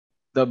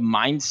the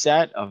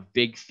mindset of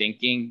big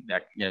thinking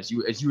that, as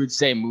you would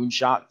say,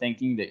 moonshot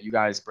thinking that you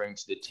guys bring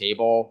to the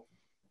table,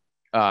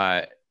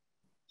 uh,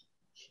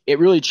 it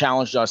really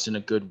challenged us in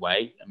a good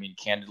way. I mean,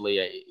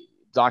 candidly,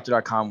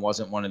 Doctor.com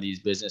wasn't one of these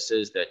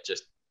businesses that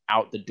just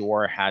out the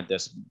door had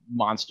this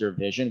monster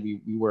vision.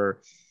 We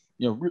were,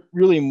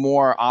 really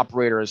more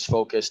operators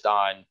focused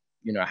on,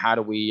 how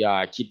do we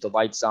keep the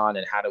lights on,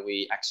 and how do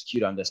we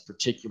execute on this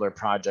particular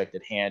project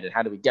at hand, and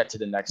how do we get to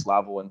the next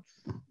level. And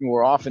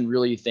we're often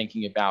really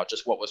thinking about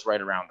just what was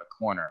right around the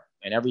corner.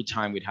 And every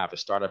time we'd have a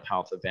Startup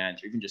Health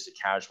event, or even just a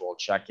casual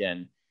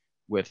check-in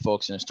with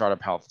folks in a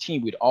Startup Health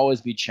team, we'd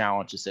always be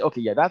challenged to say,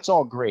 okay, yeah, that's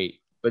all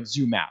great, but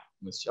zoom out.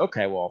 We'd say,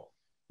 okay, well,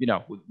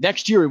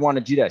 next year we want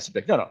to do this. You'd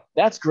be like, no,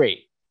 that's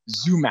great.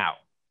 Zoom out.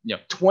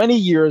 20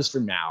 years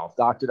from now, if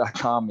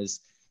Doctor.com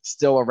is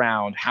still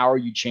around, how are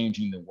you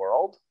changing the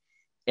world?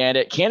 And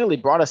it candidly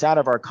brought us out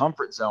of our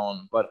comfort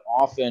zone, but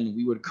often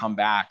we would come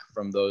back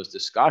from those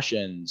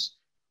discussions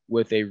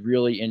with a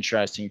really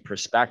interesting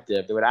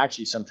perspective that would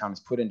actually sometimes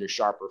put into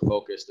sharper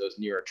focus those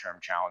nearer term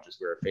challenges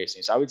we were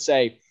facing. So I would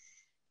say,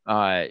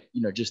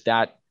 just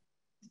that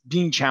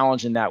being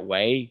challenged in that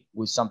way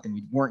was something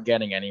we weren't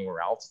getting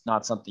anywhere else. It's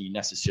not something you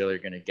necessarily are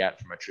going to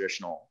get from a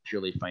traditional,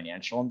 purely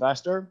financial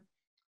investor.